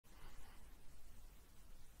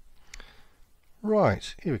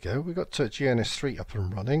Right, here we go. We've got GNS3 up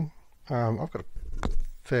and running. I've got a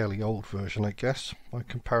fairly old version, I guess, by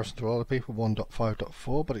comparison to other people,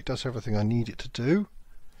 1.5.4, but it does everything I need it to do.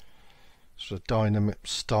 Sort of dynamic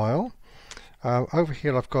style. Over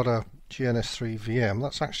here I've got a GNS3 VM.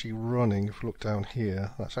 That's actually running, if we look down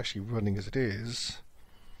here, that's actually running as it is.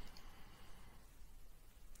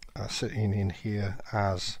 Sitting in here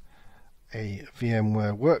as a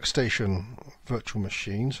VMware Workstation virtual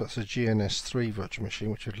machine. So that's a GNS3 virtual machine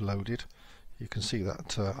which I've loaded. You can see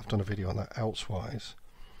that I've done a video on that elsewise.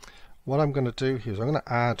 What I'm going to do here is I'm going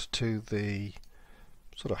to add to the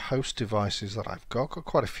sort of host devices that I've got. I've got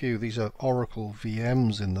quite a few. These are Oracle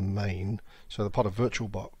VMs in the main, so they're part of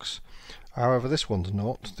VirtualBox. However, this one's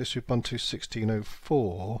not. This is Ubuntu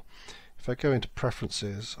 16.04. If I go into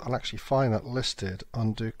Preferences, I'll actually find that listed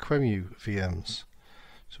under QEMU VMs.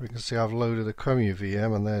 So we can see I've loaded a QEMU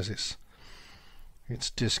VM, and there's its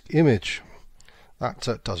disk image.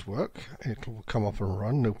 That does work. It will come up and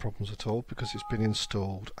run, no problems at all, because it's been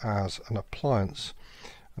installed as an appliance.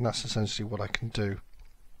 And that's essentially what I can do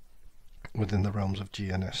within the realms of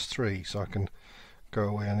GNS3. So I can go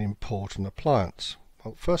away and import an appliance.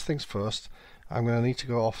 Well, first things first, I'm going to need to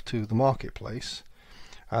go off to the marketplace.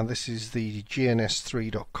 And this is the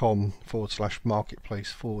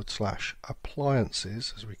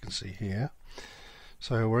gns3.com/marketplace/appliances, as we can see here.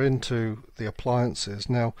 So we're into the appliances.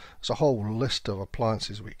 Now, there's a whole list of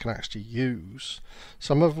appliances we can actually use,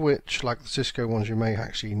 some of which, like the Cisco ones, you may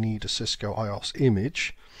actually need a Cisco IOS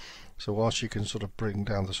image. So whilst you can sort of bring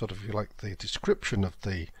down the sort of, if you like, the description of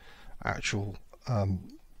the actual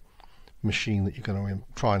machine that you're going to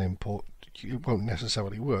try and import, it won't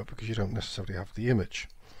necessarily work because you don't necessarily have the image.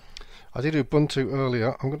 I did Ubuntu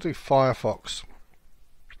earlier. I'm going to do Firefox.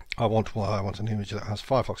 I want an image that has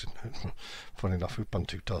Firefox in it. Funny enough,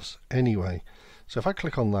 Ubuntu does anyway. So if I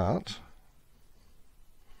click on that,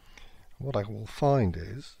 what I will find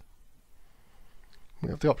is we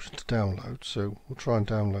have the option to download. So we'll try and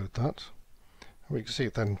download that. And we can see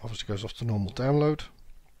it then obviously goes off to normal download.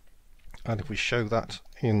 And if we show that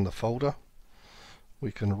in the folder,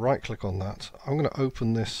 we can right click on that. I'm going to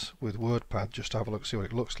open this with WordPad just to have a look, see what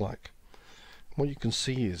it looks like. What you can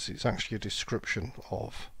see is it's actually a description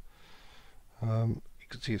of, you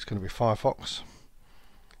can see it's going to be Firefox.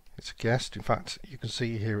 It's a guest. In fact, you can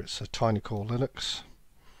see here it's a Tiny Core Linux.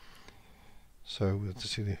 So we'll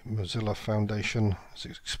see the Mozilla Foundation as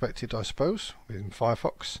expected, I suppose, within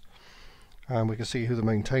Firefox. And we can see who the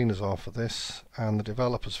maintainers are for this and the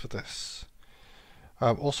developers for this.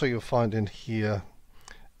 Also, you'll find in here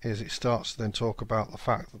is it starts to then talk about the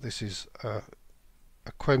fact that this is a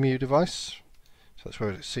QEMU device. So that's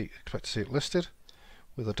where expect to see it listed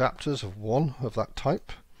with adapters of one of that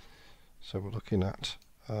type. So we're looking at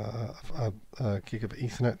a gigabit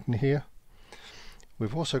Ethernet in here.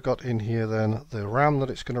 We've also got in here then the RAM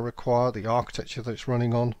that it's going to require, the architecture that it's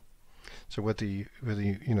running on. So whether you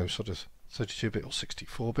know, sort of 32-bit or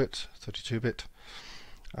 64-bit, 32-bit.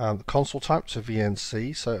 The console type's a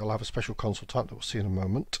VNC, so it'll have a special console type that we'll see in a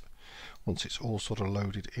moment once it's all sort of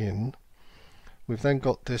loaded in. We've then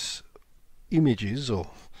got this images,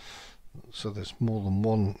 so there's more than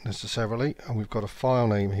one necessarily, and we've got a file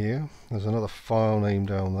name here. There's another file name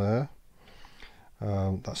down there.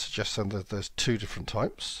 That suggests then that there's two different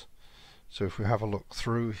types. So if we have a look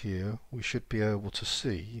through here, we should be able to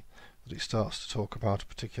see that it starts to talk about a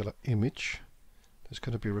particular image that's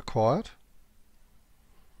going to be required.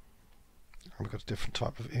 And we've got a different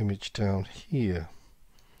type of image down here.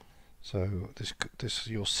 So this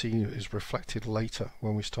you'll see is reflected later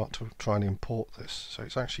when we start to try and import this. So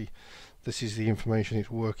it's actually, this is the information it's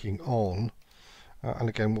working on. And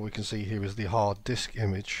again, what we can see here is the hard disk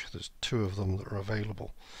image. There's two of them that are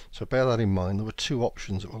available. So bear that in mind. There were two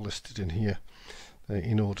options that were listed in here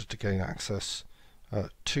in order to gain access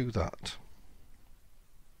to that.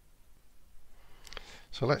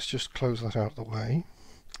 So let's just close that out of the way.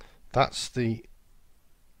 That's the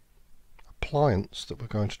appliance that we're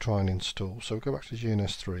going to try and install. So we'll go back to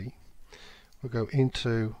GNS3. We'll go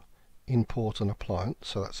into Import an Appliance.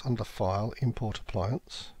 So that's under File, Import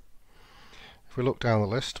Appliance. If we look down the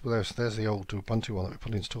list, well, there's the old Ubuntu one that we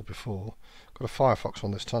put installed before. Got a Firefox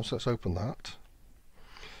one this time, so let's open that.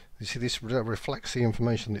 You see this reflects the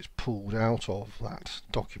information that's pulled out of that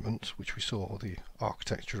document, which we saw, the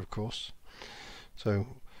architecture of course. So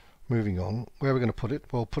moving on, where are we going to put it?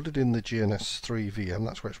 Well, put it in the GNS3 VM,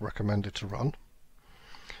 that's where it's recommended to run.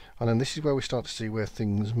 And then this is where we start to see where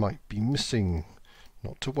things might be missing.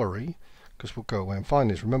 Not to worry, because we'll go away and find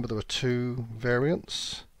these. Remember there were two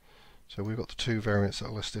variants. So we've got the two variants that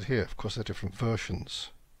are listed here. Of course they're different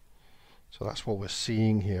versions. So that's what we're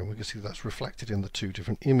seeing here. We can see that's reflected in the two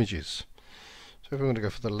different images. So if we're going to go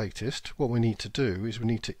for the latest, what we need to do is we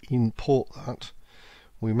need to import that.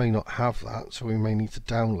 We may not have that, so we may need to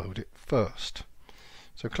download it first.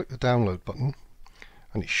 So click the download button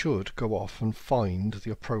and it should go off and find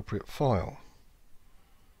the appropriate file.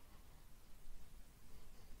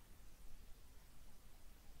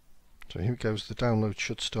 So here it goes, the download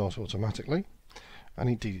should start automatically, and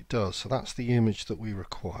indeed it does. So that's the image that we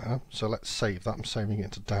require. So let's save that. I'm saving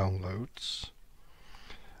it to downloads.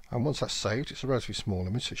 And once that's saved, it's a relatively small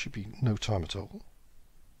image, so it should be no time at all.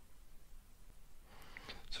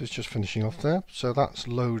 So it's just finishing off there. So that's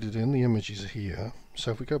loaded in, the images are here.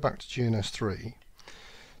 So if we go back to GNS3,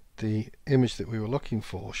 the image that we were looking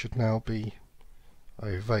for should now be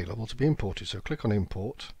available to be imported. So click on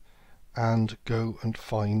import and go and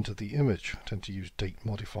find the image. I tend to use date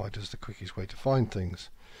modified as the quickest way to find things.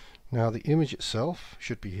 Now the image itself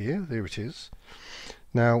should be here. There it is.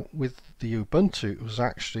 Now with the Ubuntu, it was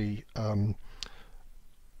actually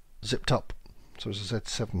zipped up, so it was a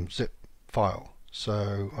Z7 zip file.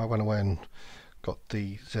 So I went away and got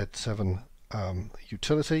the Z7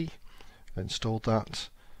 utility, installed that,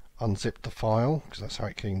 unzipped the file, because that's how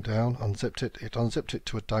it came down, unzipped it. It unzipped it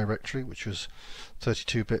to a directory which was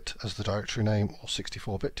 32-bit as the directory name, or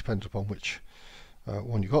 64-bit, depending upon which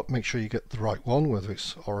one you got. Make sure you get the right one, whether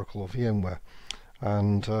it's Oracle or VMware.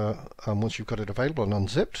 And once you've got it available and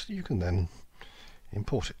unzipped, you can then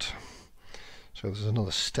import it. So there's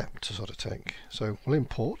another step to sort of take. So we'll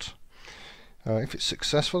import. If it's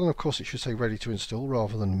successful, then of course it should say ready to install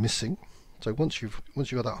rather than missing. So once you've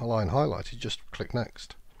got that line highlighted, just click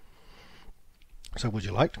next. So would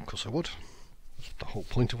you like? Of course I would. That's the whole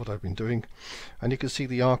point of what I've been doing. And you can see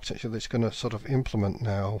the architecture that's going to sort of implement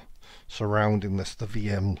now surrounding this, the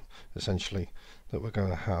VM essentially, that we're going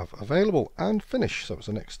to have available, and finish. So it's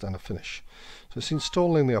the next and a finish. So it's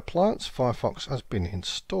installing the appliance. Firefox has been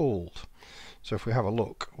installed. So if we have a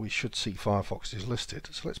look, we should see Firefox is listed.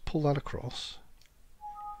 So let's pull that across.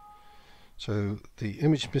 So the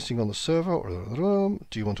image is missing on the server.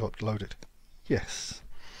 Do you want to upload it? Yes.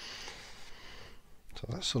 So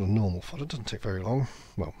that's sort of normal fodder. It doesn't take very long.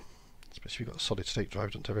 Well, especially if you've got a solid state drive,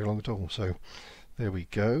 it doesn't take very long at all. So there we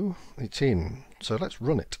go. It's in. So let's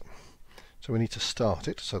run it. So we need to start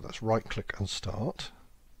it. So that's right click and start.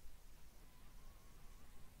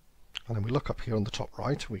 And then we look up here on the top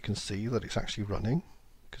right, we can see that it's actually running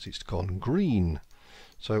because it's gone green.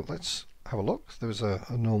 So let's have a look. There's a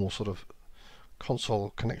normal sort of console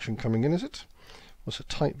connection coming in, is it? What's a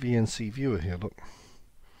type VNC viewer here? Look.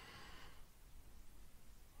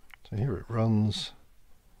 So here it runs.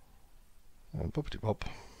 And boppity bop.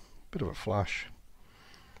 Bit of a flash.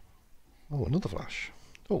 Oh, another flash.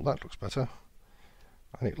 Oh, that looks better.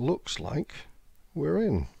 And it looks like we're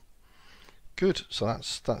in. Good. So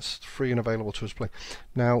that's free and available to us to play.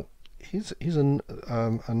 Now, here's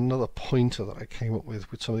another pointer that I came up with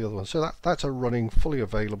some of the other ones. So that's a running, fully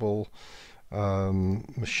available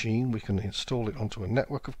machine. We can install it onto a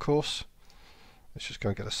network, of course. Let's just go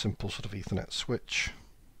and get a simple sort of Ethernet switch.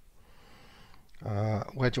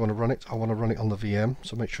 Where do you want to run it? I want to run it on the VM,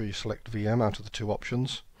 so make sure you select VM out of the two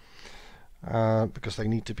options, because they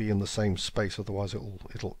need to be in the same space, otherwise it'll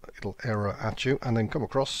error at you. And then come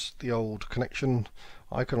across the old connection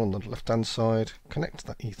icon on the left hand side, connect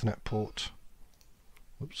that Ethernet port.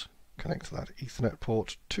 Oops, connect that Ethernet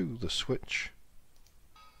port to the switch,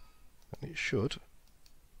 and it should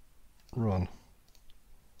run.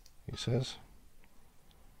 He says.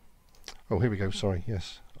 Oh, here we go. Sorry.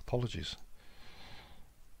 Yes. Apologies.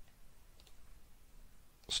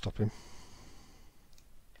 Stop him.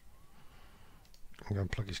 I'm going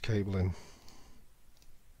to plug his cable in.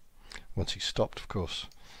 Once he's stopped, of course.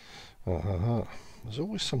 There's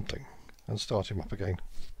always something. And start him up again.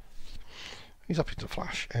 He's up into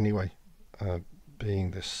flash anyway,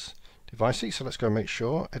 being this device. So let's go and make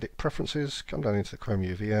sure. Edit preferences, come down into the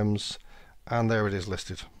QEMU VMs, and there it is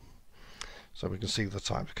listed. So we can see the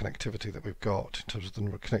type of connectivity that we've got in terms of the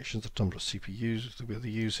number of connections, the number of CPUs that we're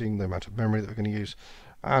using, the amount of memory that we're going to use,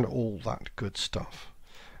 and all that good stuff.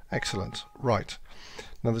 Excellent. Right.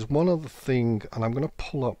 Now there's one other thing, and I'm going to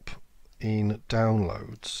pull up in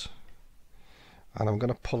downloads, and I'm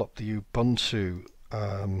going to pull up the Ubuntu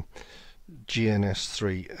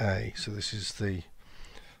GNS3A. So this is the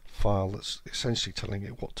file that's essentially telling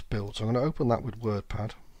it what to build. So I'm going to open that with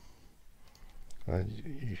WordPad.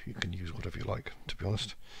 You can use whatever you like, to be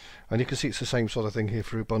honest. And you can see it's the same sort of thing here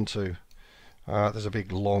for Ubuntu. There's a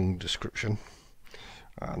big long description.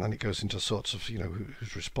 and then it goes into sorts of,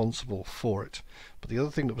 who's responsible for it. But the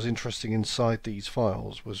other thing that was interesting inside these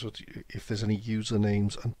files was if there's any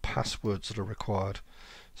usernames and passwords that are required.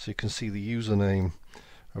 So you can see the username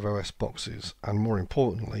of OS Boxes, and more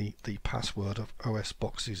importantly the password of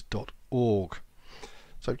osboxes.org.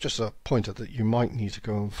 So just a pointer that you might need to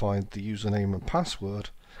go and find the username and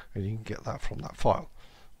password, and you can get that from that file.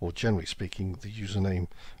 Or generally speaking, the username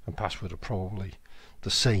and password are probably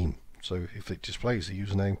the same. So if it displays the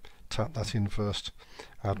username, tap that in first,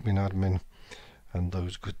 admin, and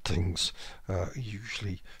those good things,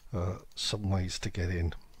 usually some ways to get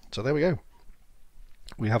in. So there we go.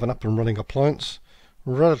 We have an up and running appliance,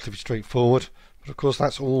 relatively straightforward, but of course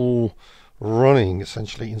that's all running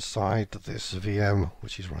essentially inside this VM,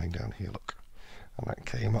 which is running down here, look. And that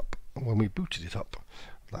came up when we booted it up,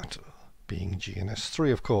 that being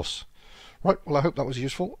GNS3 of course. Right, well I hope that was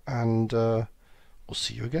useful, and we'll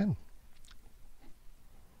see you again.